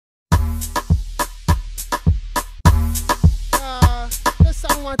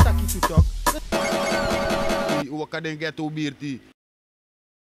lang wan taki to talk. Waka den get ubirti.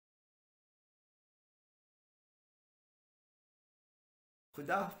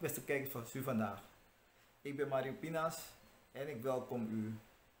 Goedendag beste kijkers van Su-vandaag. Ik ben Mario Pinas en ik welkom u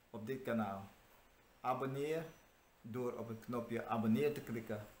op dit kanaal. Abonneer door op het knopje abonneer te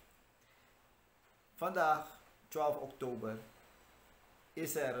klikken. Vandaag, 12 oktober,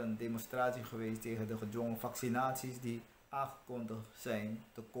 is er een demonstratie geweest tegen de gedwongen vaccinaties die aangekondigd zijn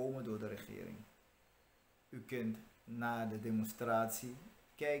te komen door de regering. U kunt naar de demonstratie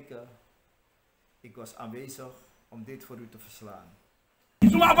kijken. Ik was aanwezig om dit voor u te verslaan.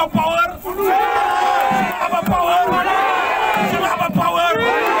 Suaba power! Suaba power! Suaba power!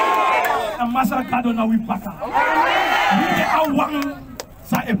 En masyarakat na wipata. Wie de awang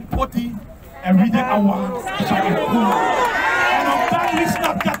sa epoti en wie de awang sa epona. En op dat is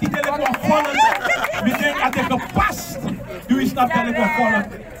snap dat die telefoon vallen. We denken dat het gepast. U is snap telefoon vallen.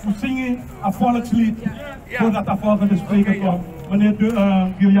 We zingen een volkslied voordat de volgende spreker komt. Meneer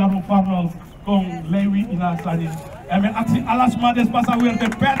Guillermo Farnol kon lewi in haar sani. En mijn actie alles maar des passa weer de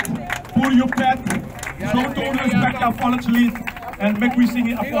pet voor je pet. Zo toon respect aan volkslied. En make we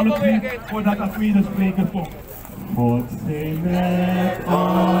zingen een volkslied voordat de tweede spreker komt. God zij met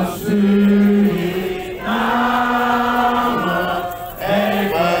ons Suriname. Hij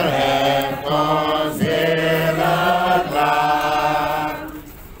verheft ons heerlijk land.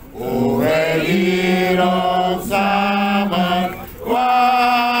 Hoe wij hier ons samen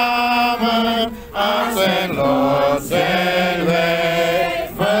kwamen aan zijn lot zijn wij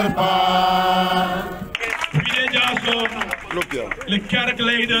verbaasd. Wie dit jaar zo, de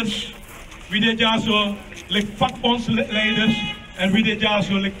kerkleiders, wie dit jaar zo, de vakbondsleiders en wie dit jaar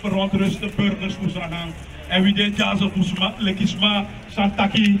zo, de verontruste burgers moesten gaan. En wie dit jaar zo, de kisma,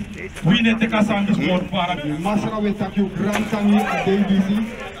 Santaki, wie net de kassan is voortvarend. Masra we tak you grand tangi a DBC,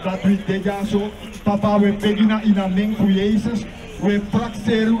 dat we dit jaar zo, papa we pegina in een meng voor Jezus. We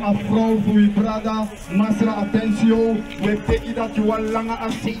praxeru a vrouw voor uw brada, masra atentio, we pegi dat je al langer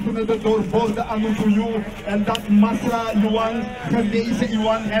als zevende de doorbode aan voor jou en dat masra je al genezen, je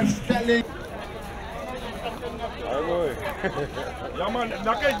al herstelling. Ja man,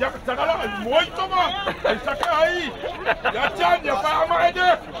 nakay sakala mooi to man. Ay sakai. Ya chan ya pa ma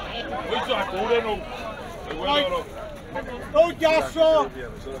de. Oi so akore no. O jaso.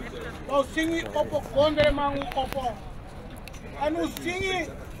 O singi opo kondre mangu opo. Anu singi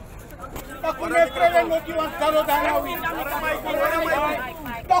tak we frede no ki wan taro danawi.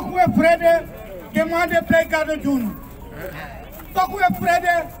 Tak we frede demande plegado jun. Tak we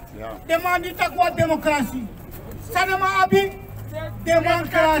frede demande tak wa demokrasi. Sanama abi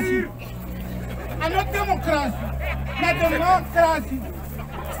democratie. En not democratie. Na democratie.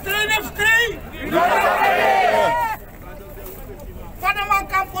 Strijd of strijd? Panama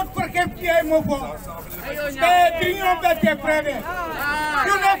kan voor vergeven jij mogen. De dingen met je vrede.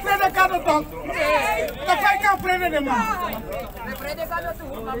 Je ne vrede kan het toch? Dat wij kan vrede de man.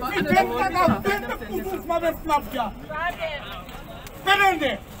 Ik ben dat al 20 poedels maar met snapja.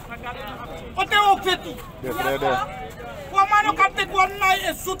 Verende. Wat is ook dit? Wamano kapte kwa nai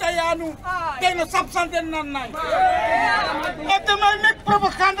e suta yanu teno sapsante nan nai. Ete mai mek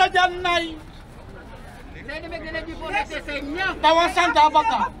propaganda jan nai. Tawa santa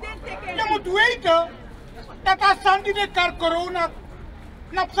baka. Je moet weten dat als Sandy de kar corona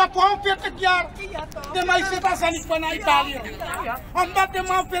na 42 jaar de mij zit als aan van Italië. Omdat de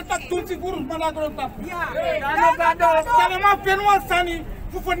man vindt dat toen ze voor ons maar groot af. De man vindt wel Sandy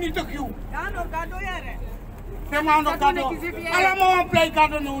voor niet te kieuwen. Demando kado, allemaal een play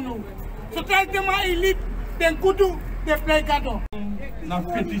kado no. Zo krijgt de man elite, den kudu, de play kado. Na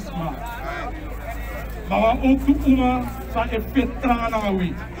fetisma. Maar ook de uma sa e fetranga na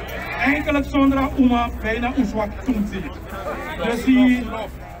we. Enkele zonder uma bijna uswak tumsi. Dus die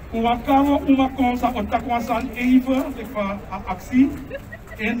uma konsa otakwasan even de actie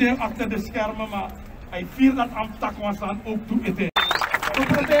en de achter de schermen maar hij viert dat aan takwasan ook toe eten. We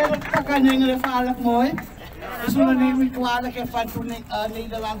proberen te kan gevaarlijk mooi. Dus we nemen niet kwalijk en van toen ik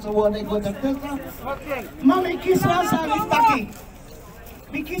Nederlandse woorden, ik word ertussen. Maar ik kies van zijn takkie.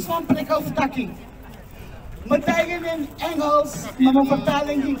 Ik kies van prik of takkie. Mijn tegen in Engels, maar mijn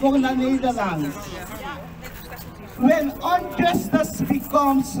vertaling ging voor naar Nederlands. When injustice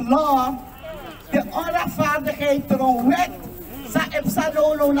becomes law, de onrechtvaardigheid erom wet, sa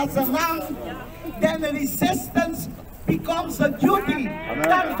epsalolo na sa rang, then resistance becomes a duty.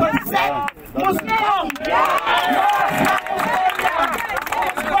 Dan verzet moest komen.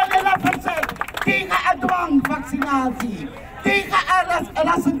 Tegen dwangvaccinatie, tegen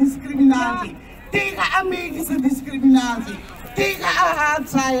rassendiscriminatie, tegen medische discriminatie, tegen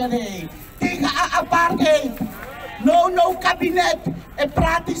aanzaaierij, tegen apartheid. No kabinet en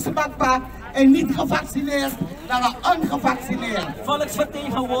praktisch makbaar en niet gevaccineerd dan ongevaccineerd.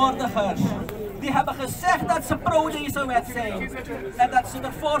 Volksvertegenwoordigers, die hebben gezegd dat ze pro deze wet zijn en dat ze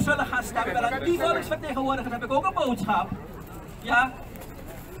ervoor zullen gaan stemmen. En die volksvertegenwoordigers heb ik ook een boodschap. Ja?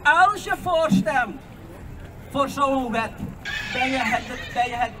 Als je voorstemt voor zo'n wet,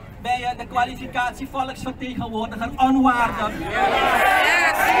 ben je de kwalificatie volksvertegenwoordiger onwaardig.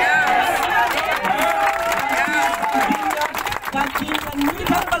 Dan zie je niet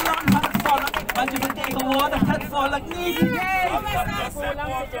het belang van het volk, want je vertegenwoordigt het volk niet.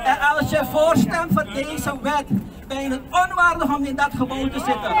 En als je voorstemt voor deze wet, ben je het onwaardig om in dat gebouw te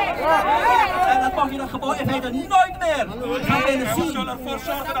zitten. En dan mag je dat gebouw in feite nooit meer gaan binnen zien. We zullen ervoor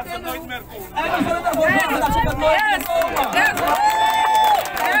zorgen dat ze nooit meer komen. En we zullen ervoor zorgen dat ze er nooit meer komen.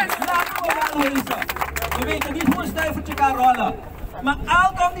 Laten we wel wezen. We weten niet hoe een stuivertje kan rollen. Maar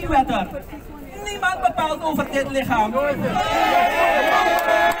al komt die wet er. Niemand bepaalt over dit lichaam. Ik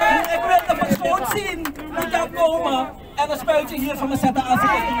wil de persoon zien die kan komen en een spuitje hier van me zetten als ik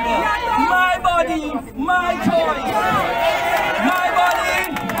het niet wil. My body, my choice. My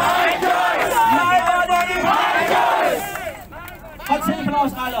body, my choice. My body, my choice. God zegen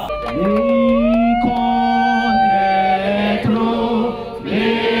ons allen.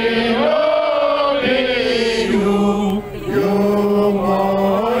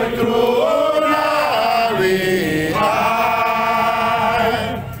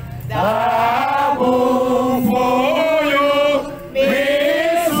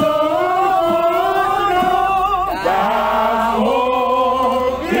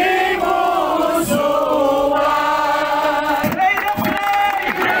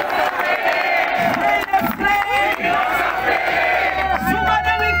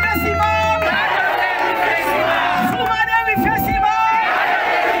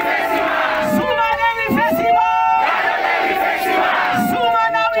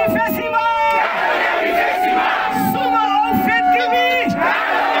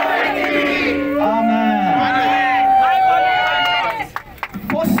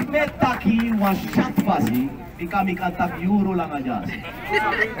 Kami katak euro lang aja.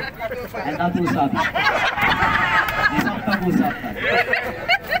 En dat is dat.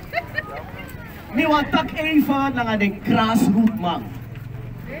 Nu want tak even naar de grassroot man.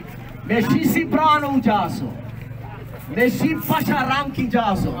 Messi si brano jaso. Messi pacharanki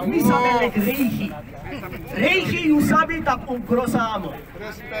jaso. Misa melek regi. Regi you sabi tak grosamo.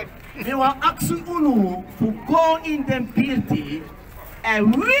 Nu want aksu unu fu go in den pirti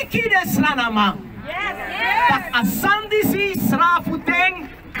en wiki de slanamang. Dat asandisi srafuteng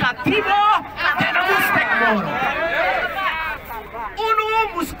katibo en moestek moro. Uno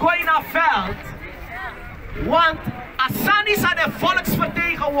moest gooien naar veld, want asandis aan de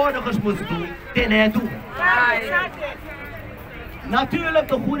volksvertegenwoordigers moest doen, den hij doen. Natuurlijk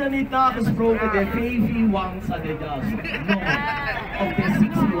de goede niet nagesproken, de VV Wangs aan de jas. No, of de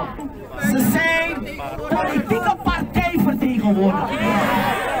 60 Wang. Ze zijn politieke partijvertegenwoordigers.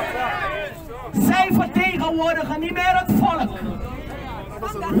 Zij vertegenwoordigen niet meer het volk.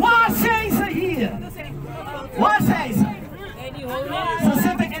 Waar zijn ze hier? Waar zijn ze? Ze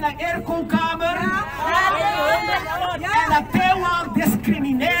zitten in een airco-kamer en dat tegenwoordig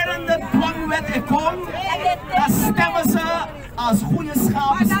discriminerende dwangwet komt. Dan stemmen ze als goede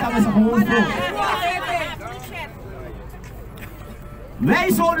schapen, stemmen ze gewoon voor.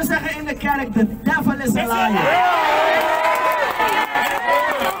 Wij zouden zeggen in de kerk, the devil is a liar.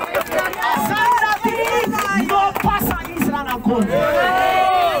 No pasa Israël akkoord.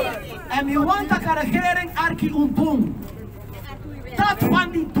 En we want dat de regering 𝐤𝐴𝐿𝐿. Dat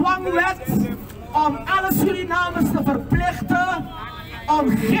van die dwangwet om alle Surinamers te verplichten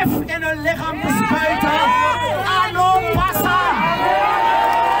om gif in hun lichaam te spuiten. Ano pasa.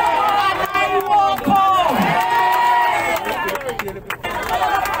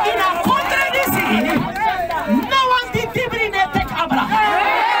 In een contradictie, no one die tibri netek abra.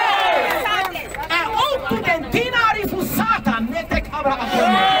 En ook toen den dienaar voor Satan netek abra.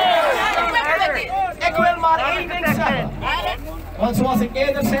 Ik wil maar één ding zeggen. Want zoals ik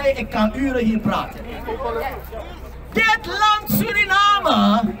eerder zei, ik kan uren hier praten. Dit land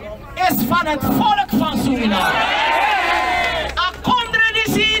Suriname is van het volk van Suriname.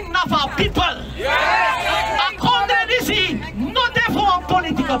 Akondredisi nafa people. Akondredisi not voor een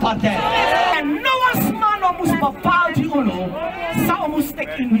politieke partij. En no one man moest bepaald die uno, zou moest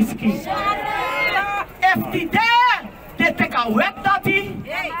ik in misschien. If die daar, dit ik een wet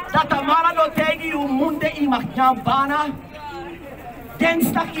dat de mannen no tegen je munde i mag nyam bana.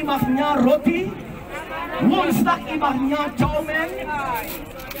 Dinsdag i mag nyam roti. Woensdag iemand niet aan jou, man.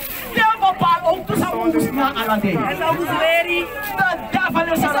 Ja, bepaal ook te zijn woensdag naar Aladdin. En dan moet Larry. De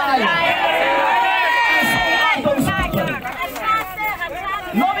devil is alive. En zo gaat het.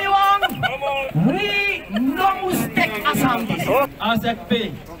 Lobby Wang. We no stek assemblies. AZP.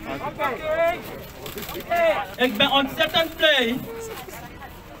 Ik ben ontzettend blij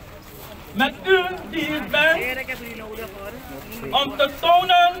met u die hier bent om te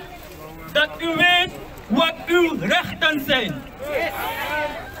tonen dat u weet wat uw rechten zijn.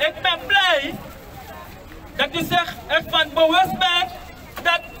 Ik ben blij dat u zich ervan bewust bent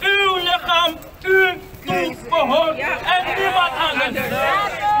dat uw lichaam u toe behoort en niemand anders.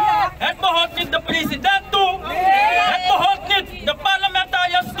 Het behoort niet de president toe, het behoort niet de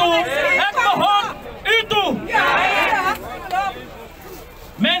parlementariërs toe, het behoort u toe.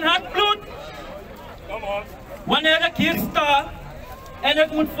 Mijn hart bloedt wanneer ik hier sta en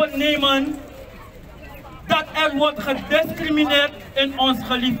ik moet vernemen dat er wordt gediscrimineerd in ons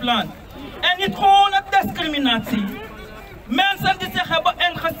geliefd land. En niet gewoon een discriminatie. Mensen die zich hebben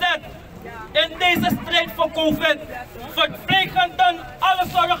ingezet in deze strijd voor COVID, verpleegenden, alle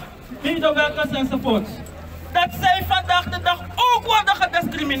zorgmedewerkers enzovoort. Dat zij vandaag de dag ook worden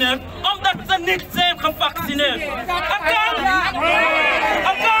gediscrimineerd omdat ze niet zijn gevaccineerd.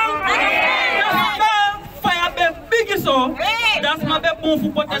 Dat is maar bij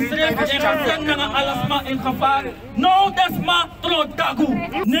boven pot en schrijf en gaan zijn alles maar in gevaar. Nou, dat is maar trotagu.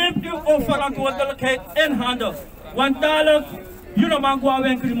 Neemt uw verantwoordelijkheid in handen. Want dadelijk, jullie mag gewoon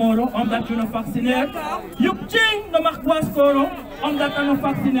winkelen morgen omdat jullie vaccineert. 𝐤𝐞𝐭 mag gewoon scoren omdat jullie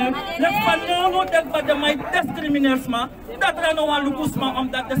vaccineert. Let van nu dat bij de mij discrimineert maar. Dat er nog een lukus maar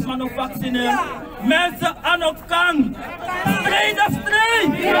omdat het maar nog vaccineert. Mensen aan elkaar.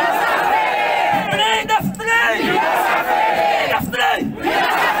 Strijd!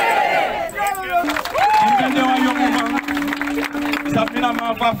 Ik ben nu een jongeman. Dat ben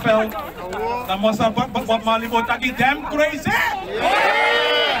een van veld. Dan moet je wat maar liever dat damn crazy.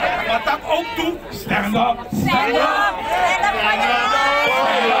 Maar dat ook toe. Stand up. Stand up. Stand up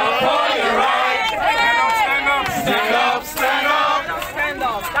for your right. Stand up. Stand up.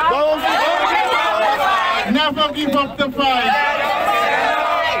 Don't never give up the fight.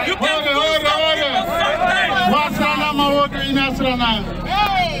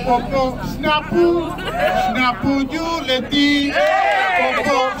 Opo snapu ju leti.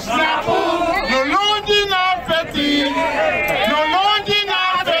 Opo snapu no longi na feti. No longi na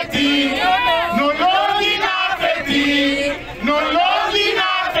feti. No longi na feti. No longi na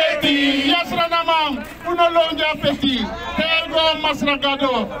feti. Yasrana mam uno longi na feti. Tego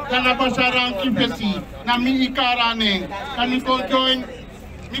masragado kana basarang kipesi na mi ikarane. Kani ko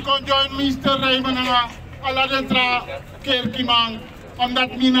join Mr. Raymond nga ala dentra kerkimang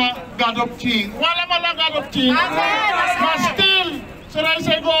omdat mina God of King. Wala mala God of King. Maar still, serai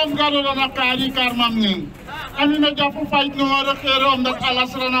say go om God of nakari karmam ning. Kami na japu fight no regeren omdat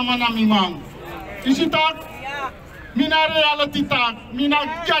alas rana manami mang. Isitak, mina reality tak, mina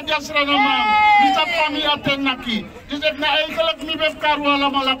jajas rana mang. Bisa kami aten naki. Dus ik na eigenlijk mi bef karwala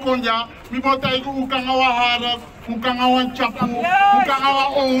malakonja, mi botay ko ukang awaharap, ukang awan chapu, ukang awa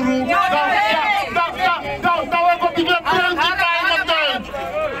oru. Daw ko bigla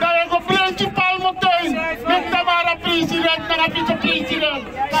principal motoin. Met Tamara president na vice-president.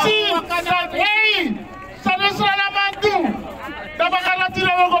 Si, hey, sa Suriname do. Dabakalati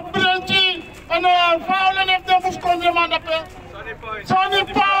na ko prenchi, ano, faulenef de mus kondemanda pe. Sonny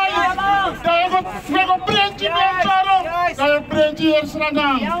Paul, daw ko prenchi bensoro, daw prenchi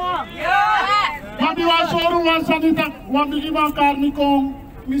Suriname. Mami wa soru wa sanita, wa bigi wa karni ko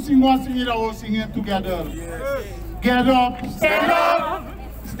missing was ira o singing together. Get up, stand up.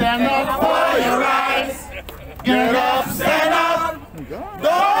 Stand up for your rights. Get up, stand up.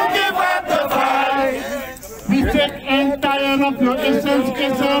 Don't give up the fight. We take and tired of your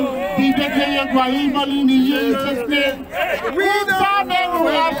essence-ism. Die bekende 𝐤𝐴 𝐸𝐴. We don't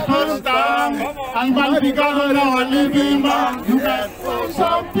ever have first time. And when we got on our living man, you can fool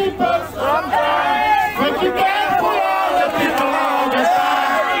some people sometimes. But you can't fool all the people all the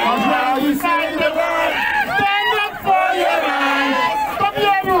time. Cause now you find the world. Stand up for your rights.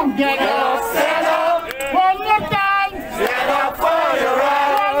 Get up, stand up. One more time. Stand up for your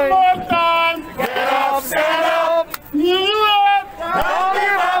right. One more time. Get up, stand up. You it. Don't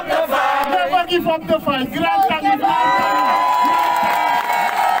give up the fight. Never give up the fight. Grand Tangi.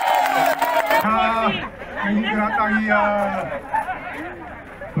 Grand Tangi,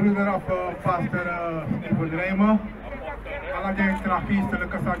 broeder of pastor Raymond. Alla gente na festa, le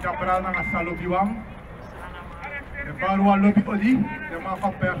casa Jabral na Salubiwang. Waar we lobby odi, de man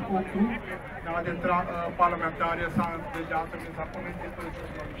van pers ook toe. Nou, de parlementariërs aan de datum is dat commissie voor de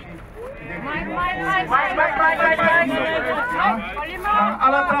ja.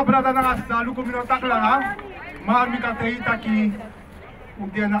 Alle trabrada na asa, luko mino takla, maar mi kan tei taki,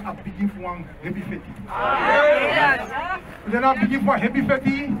 udena a begin voor een happy feti. Udena begin voor happy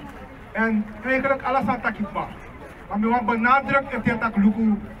feti, en eigenlijk alles aan takit maar. Maar mi wan benadruk het tak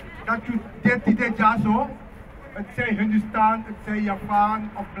luko dat je dit jaar zo. Het zij Hindustan, het zij Japan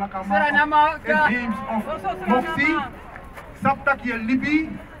of Blakama, het James of Moxie. Saptak je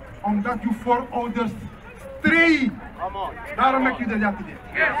Libi, omdat je voorouders strijden. Daarom heb je dat idee.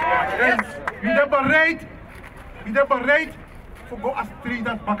 En wie is bereid voor go als strijd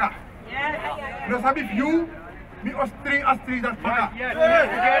dat baka. Dus heb ik you, mi als strijd dat baka.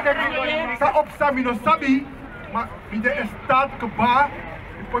 Sa op sa mi no sabi, maar wie de staat keba.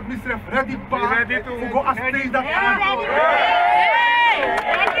 Put Mr. ready to go as strijd dat aan.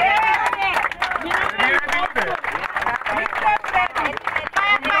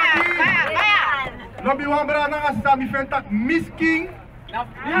 Lobby wan brana asa mi fentak misking.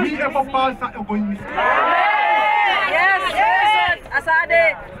 Mi e bepaal sa e goin misking. Yes,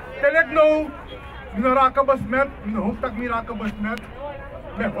 asade. Telek no, mi no raka basmet, mi no hoofdtak mi raka basmet.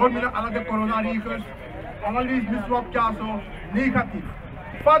 Me hoor mi na alle de coronavirus. Analyse mi swap kaso negatief.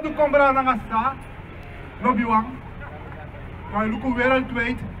 Fadu kombra na asa, lobby wan. Maar luku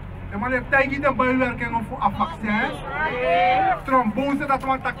wereldwijd. De man heeft tegen de bijwerking of een vaccin. Trombose, dat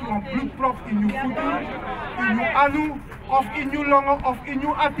man tak je een bloedprop in je voeten, in je anu, of in je longen, of in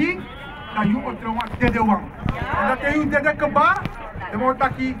je ati. Dat je een trauma dede wang. En dat je dede keba, de man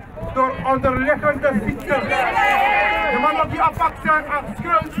tak je door onderliggende ziekte. De man heb je een vaccin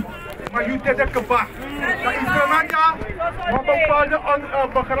afschuld, maar je dede keba. Dat is Suriname, een bepaalde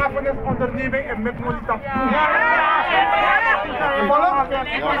begrafenisonderneming en met monita.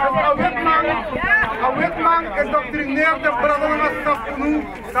 Een wetman is doctrineerde brandongenschap unu,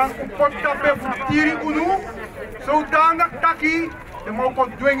 dan potstappen vertieren unu, zodanig dat je de man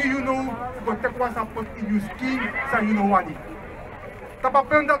kon dwingen unu, kon tekwasapot in je skin, zijn unu wani. Dat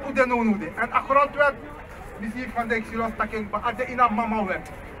betekent dat u de no de. En de grondwet, die zie ik van de exilos taking, maar de in een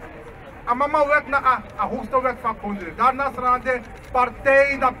mama-wet. Een mama-wet na een hoogste wet van Congress. Daarnaast raad de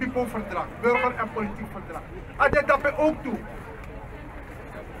partij dat people verdrag, burger en politiek verdrag. En dit dat ook toe.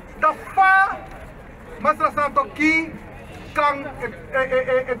 Dat va, Masra Santoki kan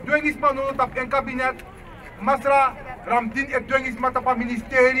het dwingisman op een kabinet. Masra Ramdin het dwingisman op een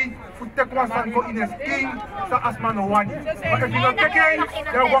ministerie. Voor tekwasan in een king, sa asman wani. Maar als je dat kijkt,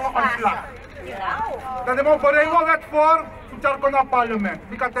 dan wordt het ontslag. Dan hebben we bereid wet voor, zodat we naar het parlement.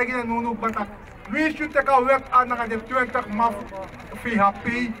 Ik kan tegen de nono batak. Wie should take a wet aan naar de 20 maf VHP,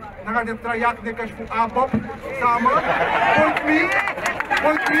 naar de traject de cash voor ABOP, samen. Komt wie?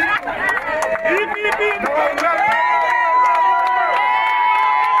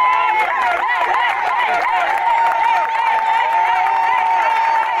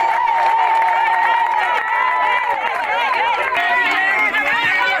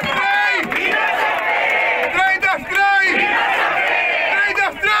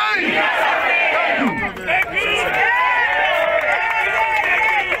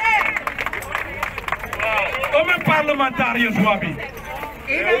 Parlementariërs wabi.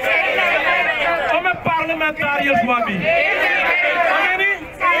 Om een parlementariërs wabi.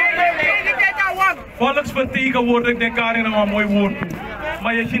 Volksvertegenwoordiger denk ik in een mooi woord toe.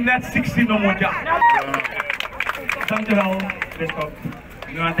 Maar je ziet net 16 om ja. Dankjewel, Bisschop.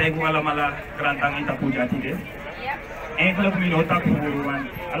 Nu aan het allemaal krantang in Tapuja tide. Eigenlijk minota voor want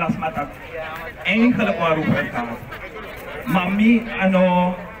alles matak. Eigenlijk waarom het gaat. Mami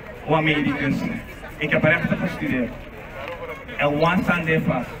ano wa medicus. Ik heb rechten gestudeerd. En one stand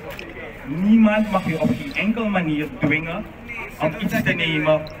vast. Niemand mag je op geen enkele manier dwingen om iets te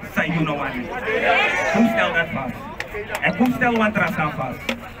nemen, zei je nou aan. Kom stel dat vast. En kom stel wat er aan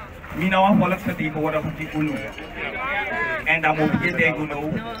vast. Mina wa volksvertegenwoordiger die UNO. En dan moet je tegen UNO,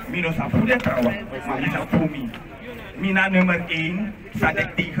 mina sa voede trouwen, maar niet sa voor mij. Mina nummer 1, staat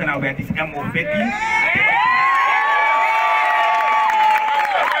ik tegen een wet is MO14.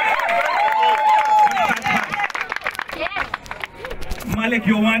 Malek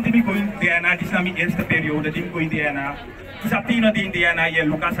Johan die ko Indiana di sa mi eerste periode di ko Indiana. Sa tino di Indiana ye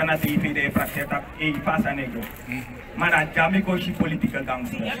Lucas na TV de prakseta e pasa negro. Mana jami ko si political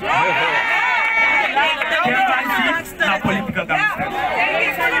gangster. Na political gangster.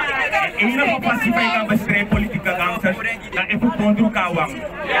 E ina ko pasipay ka bastre political gangster na e pu kondru kawang.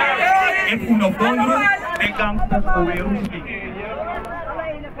 E pu no kondru de gangster o weruski.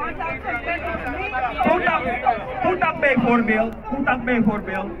 Hoe dat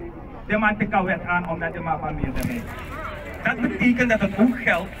bijvoorbeeld, de man tikt wet aan omdat de man familie mee. Dat betekent dat het ook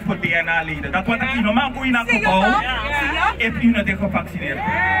geldt voor DNA-leden. Dat wordt dat normaal hoe je naar gebouw, if u niet gevaccineerd bent.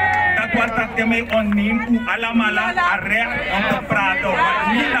 Dat wordt dat de mij onneemt hoe allemaal recht om te praten,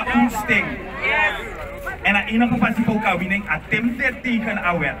 maar niet naar oesting. En aan enige geval ook aan winning, attempteer tegen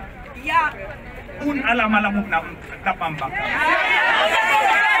een wet. Un allemaal moet naar bakken.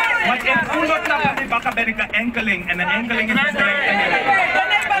 Want in Oerlog naar bakken ben ik een enkeling en een enkeling is een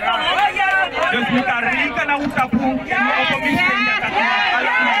dus we gaan rekenen naar hoe dat proef en op een misding dat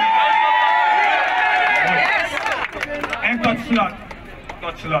allemaal. En tot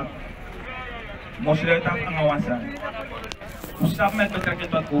slot. Moest je het aan gaan zijn. Hoe staat met betrekking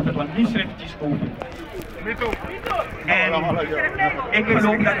tot COVID, want die schrift is COVID. En ik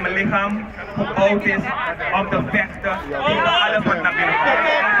geloof dat mijn lichaam gebouwd is om te vechten tegen alles wat naar binnen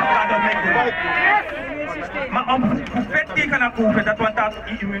komt. Maar om vet tegen naar COVID, dat wordt dat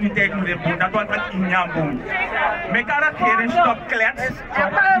die immuniteit moet doen, dat wordt dat in jouw doen. Met karakter stop klets,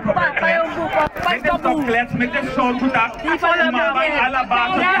 met de stop klets, met de zorg dat maar bij alle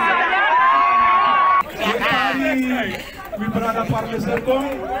basis. We praten parleser kom,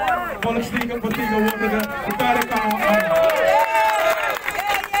 volksdingen vertegenwoordigen, de Tarekamer aan.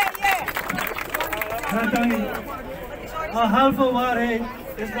 Een halve waarheid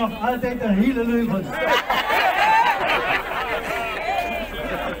is nog altijd een hele leugen.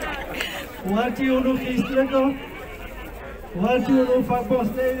 Wat je nog geestelijke, wat je nog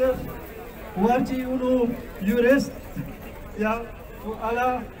vakbondsleider, wat je nog jurist, ja, voor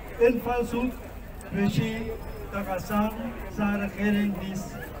alle invalshoek, regie, takasang, sa regering is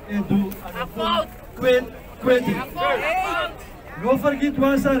en doe aan de kwet. No vergeet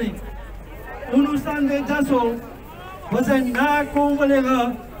wat sorry. Onustan de jaso, we zijn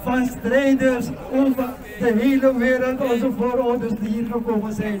nakomelingen van strijders over de hele wereld, onze voorouders die hier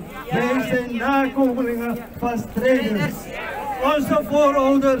gekomen zijn. Wij zijn nakomelingen van strijders. Onze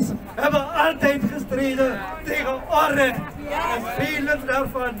voorouders hebben altijd gestreden tegen onrecht. En velen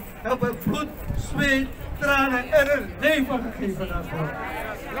daarvan hebben bloed, zweet, tranen en hun leven gegeven daarvoor.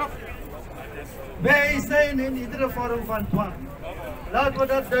 Wij zijn in iedere vorm van dwang. Laten we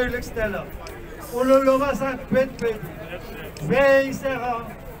dat duidelijk stellen. Wij zeggen,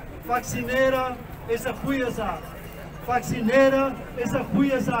 vaccineren is een goede zaak. Vaccineren is een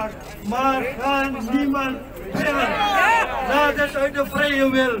goede zaak, maar ga niemand dwingen. Laat het uit de vrije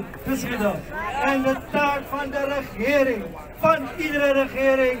wil geschieden. En de taak van de regering, van iedere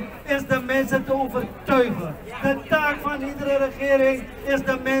regering, is de mensen te overtuigen. De taak van iedere regering is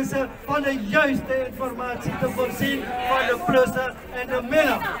de mensen van de juiste informatie te voorzien van de plussen en de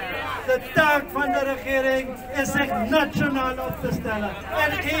minnen. De taak van de regering is zich nationaal op te stellen.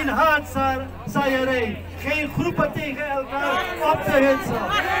 En geen haatzaaierij, geen groepen tegen elkaar op te hitsen.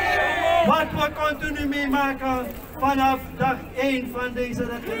 Wat we continu meemaken vanaf dag 1 van deze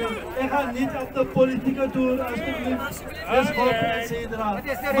regering. Ik ga niet op de politieke toer, alsjeblieft, etc.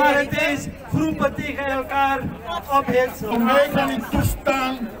 Maar het is groepen tegen elkaar ophitsen. Wij gaan niet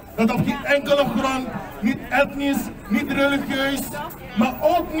toestaan dat op geen enkele grond, niet etnisch, niet religieus, maar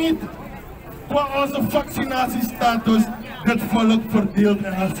ook niet qua onze vaccinatiestatus, het volk verdeeld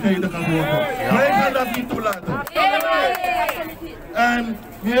en gescheiden kan worden. Wij gaan dat niet toelaten. En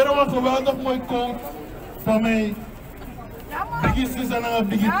hier hebben we een geweldig mooi quote van mij. Biggie sis en een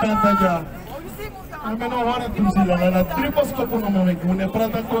biggie tante ja. Ik ben nog hard te zien en dat trippels kopen om me. Ik moet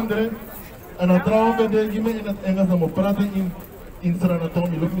praten kondre. En dan trouwen we de gime in het Engels en we praten in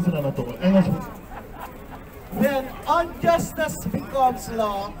Suriname. Look me Suriname. Engels. When injustice becomes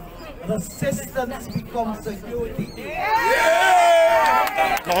law, resistance becomes security.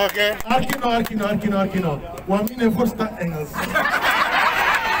 Oké. Arkino. Want ik niet verstaan Engels.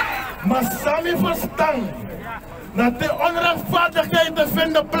 Maar Sami verstaan dat de onrechtvaardigheid te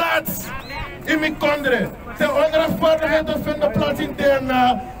vinden plaats in mijn kondre. De onrechtvaardigheid te vinden plaats in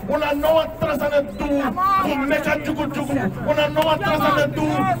DNA. We hebben nooit trust aan het doen voor meka 𝐤𝐿𝐿. We hebben nooit trust aan het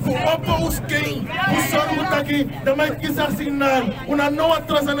doen voor opbouwskeen. Voor zorgen dat de mensen kiezen zien naar. We hebben nooit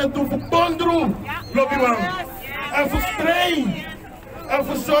trust aan het doen voor bondroep. Lobbywan. En voor strijd. En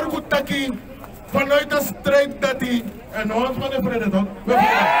voor zorgen dat vanuit de strijd dat hij. En nog eens van de vrede toch?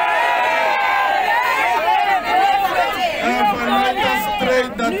 En vanuit de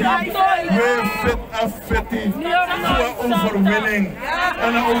strijd dat hij weer fit en fitty voor een overwinning.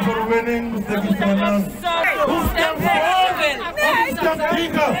 En een overwinning moet ik vandaan. Hoe stem voor? Of stem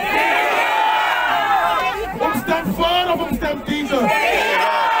tegen? Of stem voor of stem tegen?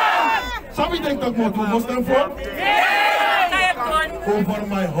 Zou je denken dat ik moet doen? Stem voor? Over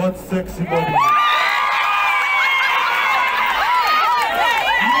my hot sexy body.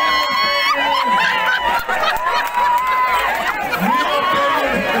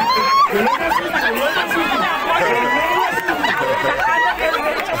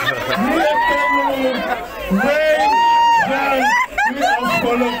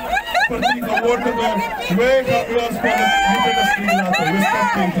 volk vertegenwoordigd door. Wij gaan u als volk niet in de steek laten. We staan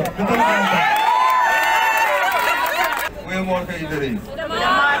tegen. Dit is het. Goedemorgen iedereen.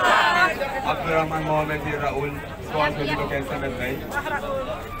 Abdurrahman Mohamed hier, Raoul, zoals jullie bekend zijn met mij.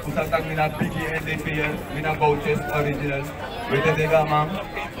 Hoe staat dat mina Biggie NDP'er, mina Boutjes, original, weet je tegen man.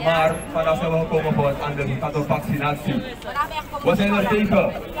 Maar vandaag zijn we gekomen voor het andere, het gaat om vaccinatie. We zijn er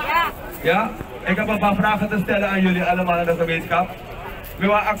tegen. Ja? Ik heb een paar vragen te stellen aan jullie allemaal in de gemeenschap. We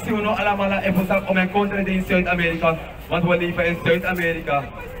willen actie doen allemaal om een continent in Zuid-Amerika, want we leven in Zuid-Amerika.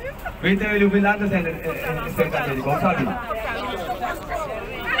 Weten jullie hoeveel landen zijn er in Zuid-Amerika? Hoe staat die?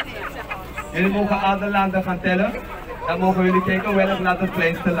 Jullie mogen alle landen gaan tellen. Dan mogen jullie kijken welk land het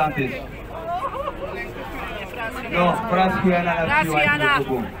kleinste land is. No, Frans-Guyana en Suriname.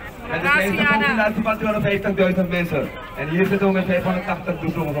 En de kleinste populatie van 250.000 mensen. En hier zitten we met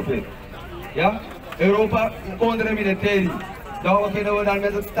 580 ongeveer. Ja? Europa, onder militair. Dan beginnen we dan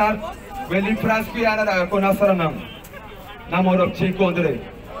met het start. We liepen Frans-Guyana naar Suriname. Dan moet op Tje Kondre.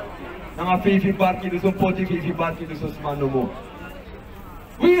 Dan 5 barkie, dus een potje 5 barkie, dus een man noemen.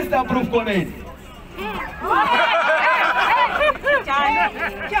 Wie is dat proefkonijn?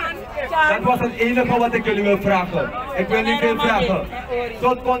 Dat was het enige wat ik jullie wil vragen. Ik wil niet veel vragen.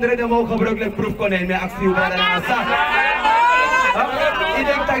 Tot Kondre de mogen gebruiken proefkonijn met actie waar en aan zag. Ik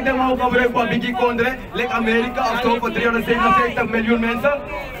denk dat ik de mogen gebruiken van Biggie Kondre, like Amerika of zo voor 357 miljoen mensen.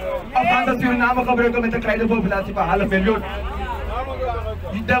 Of gaan de Suriname gebruiken met een kleine populatie van 500.000.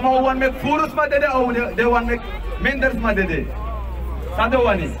 De mogen met voerders maar de one met minders maar de. Dat doen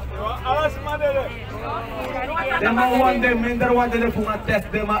we niet. De man de minder want de voor een test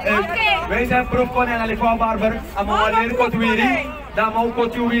de maar wij zijn proefkonijn en ik barber en maar wanneer kot wiri dan mau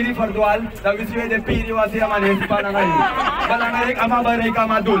kot wiri verdwaal dan wist je de piri was hier maar niet belangrijk ama bereik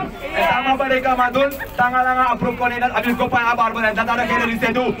ama doen en ama bereik ama doen tangalanga proefkonijn dat abis kopa barber en dat ada geen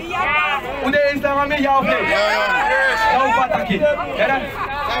liste doen udah is dan mee ja of nee nou pataki ja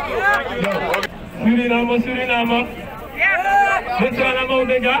Suriname Suriname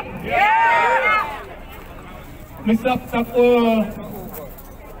tegen Misap tak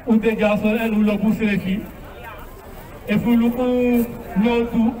ude jason en ulo busrefi e fuluku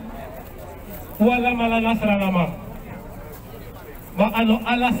notu wala malana Suriname ma ano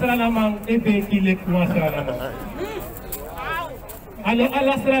ala Suriname e be kile kwa Suriname ano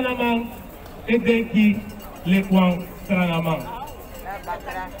ala Suriname e be kile kwa Suriname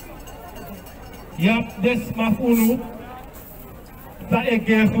yap des mafunu ta e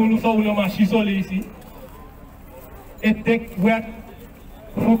gefunu so ulo ma shisoli ici. Ik denk wat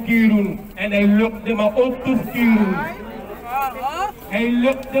voor Kirun en hij lukte me ook toe Kirun. Hij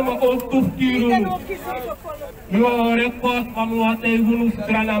lukte me ook toe Kirun. Nu hoor pas van wat hij wil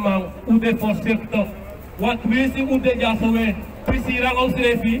Suriname, hoe de voorzitter. Wat weet je hoe de jasoe? Precies rang als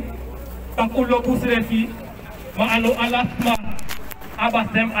refi, tak ulopus refi, maar ano alasma,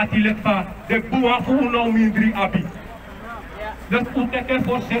 abasem atilekpa, de boa voor nou mindri abi. Dus hoe de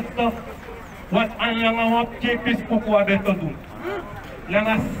voorzitter. Wat aan lange wap kepis poku abeto doen.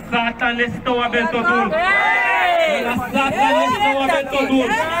 Lange satanisto abeto doen. Lange satanisto abeto doen.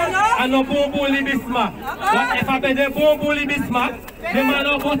 Ano bombo libisma. Wat efa de bombo libisma. De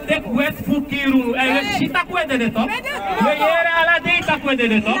mano botek wet fukiru. En we shita kwede de top. We yere ala de kwede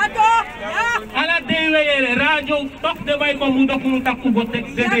de top. Ala de we yere radio top de wij komen dat we taku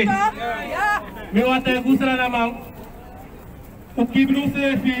botek de de. Mi wat e gusra na mang. Ukibru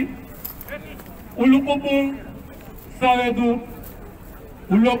sefi. Ulupopung sawedu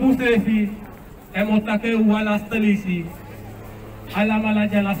ulopu sefi emotake wala stelisi alamala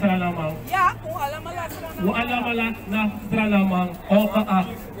jala Suriname ja alamala na Suriname oka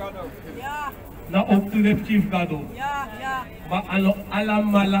na optune chief gado ma ano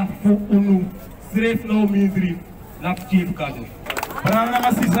alamala fu unu sref no midri na chief gado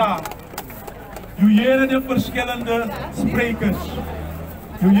Branga Sisa jullie de verschillende sprekers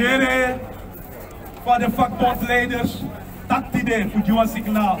jullie van de vakbondleiders, taktide, voor jouw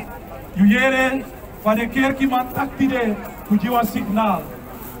signaal. Jullie van de kerkman, taktide, voor jouw signaal.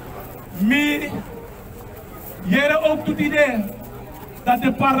 Jullie ook het idee dat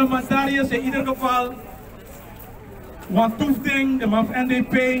de parlementariërs in ieder geval wat toefding, de MAF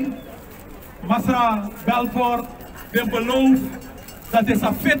NDP, Masra Belfort, de beloof dat de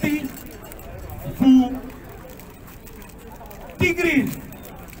safety voor Tigri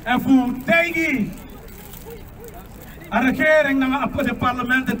en voor tegen de regering naar het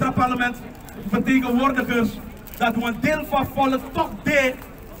parlement, het parlement vertegenwoordigers, dat we een deel van volk toch de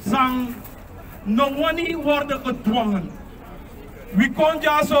zang niet worden gedwongen. We kon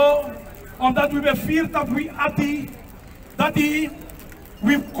ja zo, omdat we vier dat we ati, dat die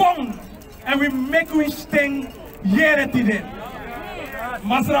we come and we make we sting here today.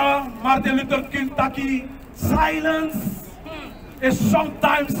 Masra Martin Luther King taki, silence is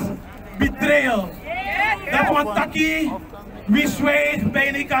sometimes betrayal. Dat want taki, we zweeg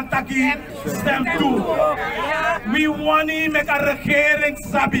bij die kan taki stem toe. We want niet met een regering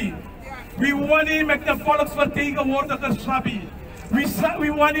sabi. We want niet met de volksvertegenwoordiger sabi.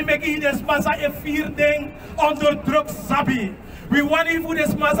 We want niet met ieders massa en vierding onder druk sabi. We want niet voor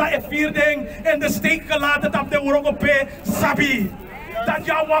des massa en vierding in de steek gelaten op de Europese sabi. Dat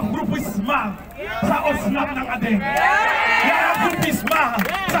jouw groep is ma, sa ontsnapt naar het ding. Jouw groep is ma,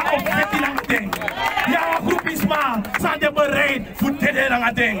 sa opwekking naar het ding. Jouw groep is ma, sa de bereid voor dit naar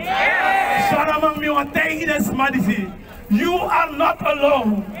het ding. Saramang miwa tegen des madisi. You are not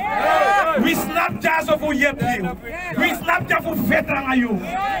alone. We snap just voor je pio. We snap just voor veteran aan you.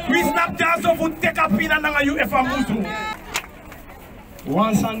 We snap just voor tekapina naar you if amuzu.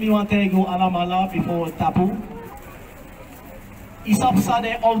 Wansan miwa tegen alamala before tapu. Isapsa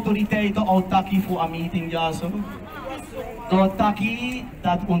de autoriteiten autaki voor een meeting jaso. Door taki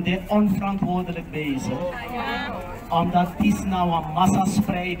dat onder onverantwoordelijk bezig. Omdat dit nou een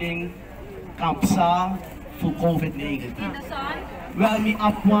massaspreiding kampsa voor COVID-19. Wel mi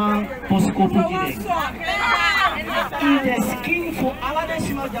apwang poskopu gide. Ide skin voor alle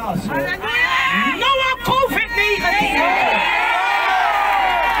desima jaso. Nou COVID-19.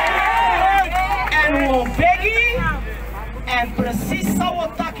 En we begi. En precies zou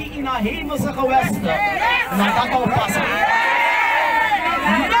het taki in een hemelse gewesten. Maar dat al passen.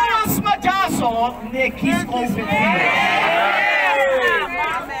 Nou als me jaso, ne kies COVID-19.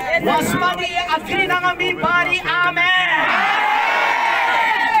 Was man die agree na mi bari, amen.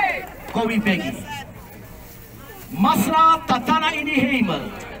 Kowi pegi. Masra tatana in de hemel.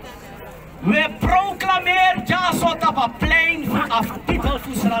 We proclameer jaso tapa plein of people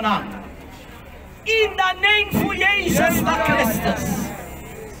voor Suriname. In de naam van Jezus de Christus.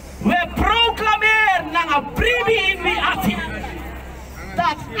 We proclameren naar een brief in Miati.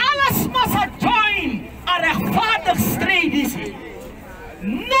 Dat alles massa join aan rechtvaardig strijd is.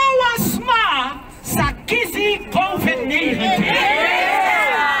 Nou als ma sa kiesie COVID-19.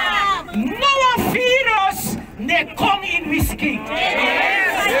 Nou een virus ne kom in whisky.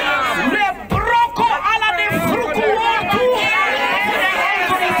 We broko alle de vroege woorden voor de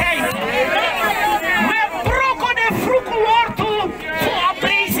autoriteit.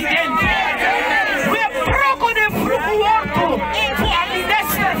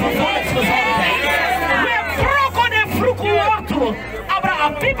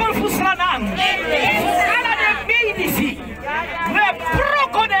 People voor Suriname, voor alle de medici, we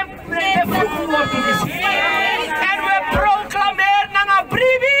brokken de vroege woorden en we proclameren naar een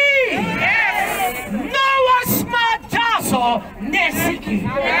brief. Nou was maar jaso nesiki.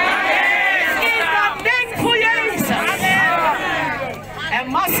 In de naam voor Jezus. En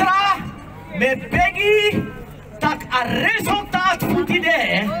Masra, me begi dat een resultaat voor die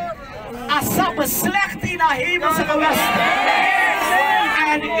idee, als ze beslecht in de hemelse gewesten.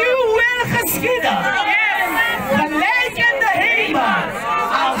 En uw wil geschieden, gelijk in de hemel,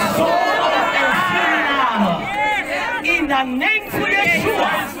 als zo in Suriname. In de naam van Yeshua,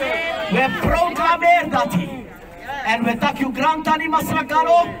 we proclameren dat hij. En we danken uw grantani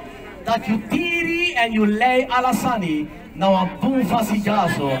masrakano, dat u tiri en u lei alasani, nou een boel van si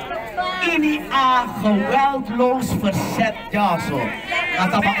jaso. In die geweldloos verzet jaso.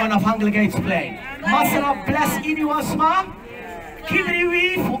 Dat op een onafhankelijkheidsplein. Masra bless in uw asma.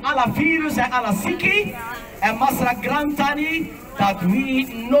 Kibri voor alle virus en alle zieken. En Masra grantani dat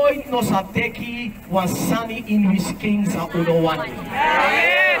we nooit nos ateki wansani in wisking sa unowani.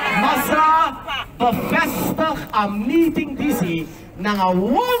 Masra bevestig een meeting disi na een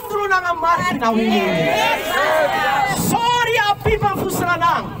wondro na een markt na we. Sorry a people voor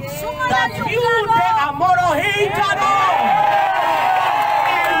Suriname dat you de amoro heitano.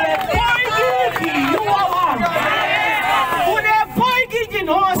 En we boy you are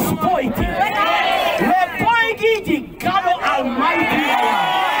no spoiti. We boy di God Almighty.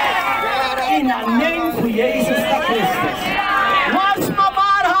 In the name of Jesus Christus. Was my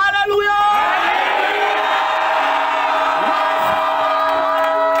bar, hallelujah.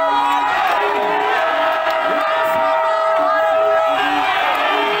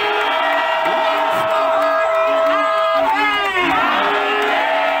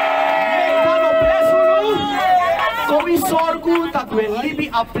 Dat we libi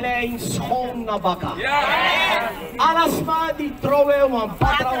a plein schoon na baka. Alles maar die trouwen wan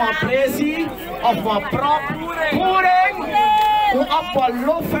patra wan presi of wan prop poering o appa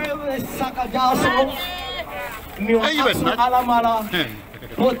lofe saka jaso mi wan asu alamala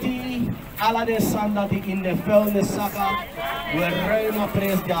Poti, alle de zand dat die in de vuilniszakken, we ruimen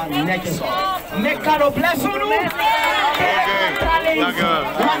prijs daar netjes op. Mekano bless you nu.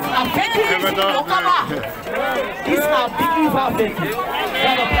 Is a big van Betty.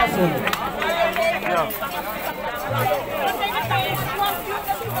 Mekano bless you.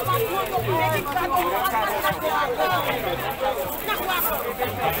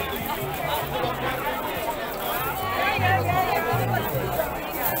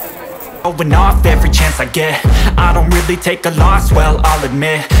 Going off every chance I get. I don't really take a loss, well, I'll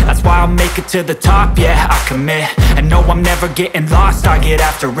admit. That's why I'll make it to the top, yeah, I commit. And no, I'm never getting lost, I get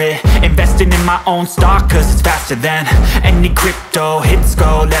after it. Investing in my own stock, cause it's faster than any crypto hits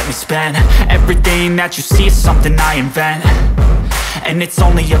go, let me spend. Everything that you see is something I invent. And it's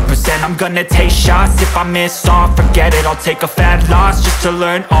only a percent. I'm gonna take shots. If I miss all, forget it. I'll take a fat loss just to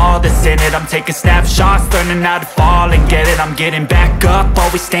learn all that's in it. I'm taking snapshots, learning how to fall and get it. I'm getting back up,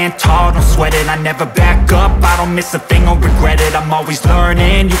 always stand tall, don't sweat it. I never back up, I don't miss a thing or regret it. I'm always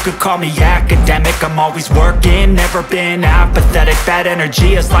learning, you could call me academic. I'm always working, never been apathetic. Bad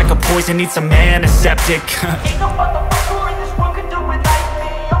energy is like a poison, needs some antiseptic.